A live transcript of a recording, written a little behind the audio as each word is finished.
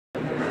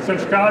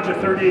Central College, a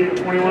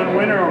 38-21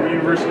 winner over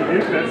University of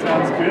Dubuque. That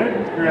sounds good.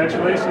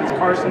 Congratulations,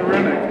 Carson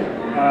Remick.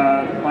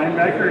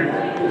 Linebacker,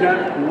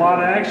 got a lot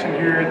of action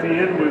here at the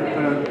end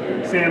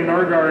with Sam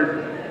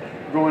Norgard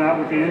going out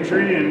with the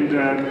injury, and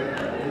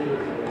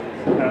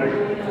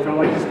felt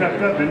like he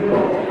stepped up, didn't he?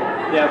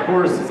 Yeah, of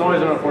course, it's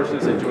always an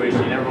unfortunate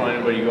situation. You never want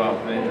anybody to go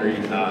out with an injury,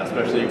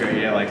 especially a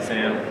great guy like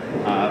Sam.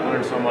 I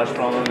learned so much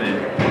from him,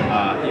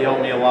 and he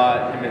helped me a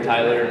lot, him and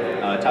Tyler.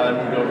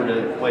 Tyler moved over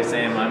to play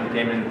Sam, I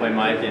came in to play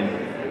Mike, and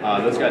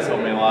those guys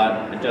helped me a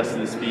lot, adjusted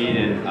the speed,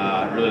 and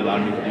really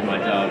allowed me to do my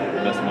job to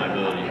the best of my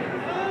ability.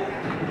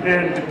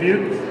 And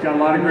Dubuque got a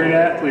lot of great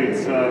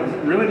athletes.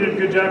 Really did a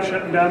good job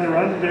shutting down the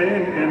run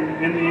today,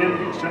 and in the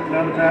end, shutting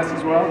down the pass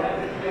as well.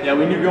 Yeah,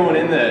 we knew going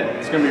in that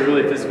it's going to be a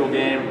really physical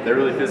game. They're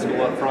really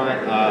physical up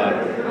front.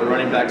 The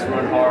running backs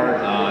run hard.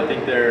 I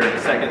think they're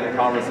second in the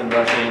conference in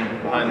rushing,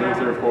 behind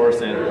Luther, of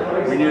course.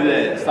 And we knew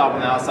that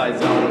stopping the outside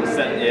zone,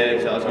 setting the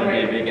edge, that was going to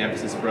be a big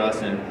emphasis for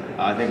us. And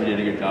I think we did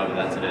a good job of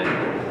that today.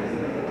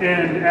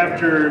 And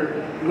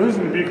after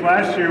losing to Dubuque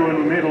last year, when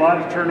we made a lot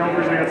of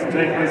turnovers and got some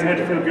takeaways, had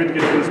to feel good to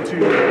get those 2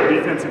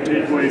 defensive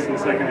takeaways in the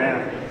second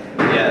half.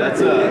 Yeah,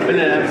 that's been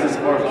an emphasis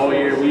for us all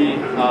year. We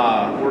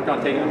work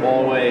on taking the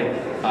ball away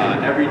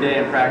every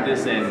day in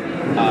practice, and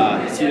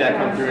to see that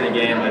come through in a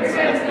game,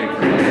 that's big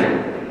for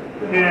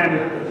us.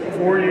 And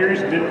 4 years,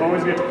 didn't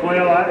always get to play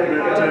a lot, but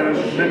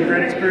it's been a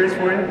great experience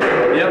for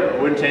you? Yep,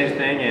 wouldn't change a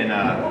thing, and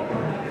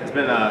it's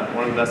been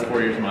one of the best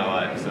 4 years of my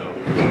life. So.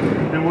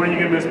 And what are you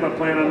going to miss about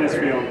playing on this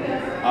field?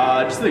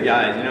 Just the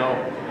guys, you know.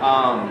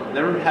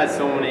 Never had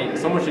so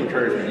much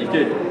encouragement. You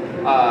could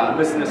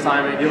miss an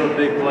assignment, give a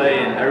big play,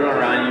 and everyone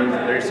around you,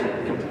 they're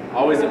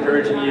always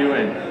encouraging you,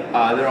 and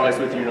they're always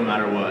with you no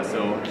matter what.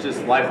 So it's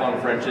just lifelong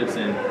friendships,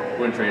 and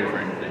wouldn't trade it for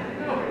anything.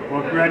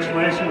 Well,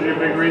 congratulations. You're a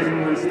big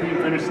reason this team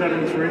finished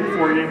 7-3,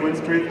 4-game win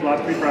streak.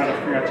 Lots to be proud of.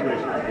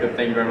 Congratulations. Good,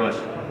 thank you very much.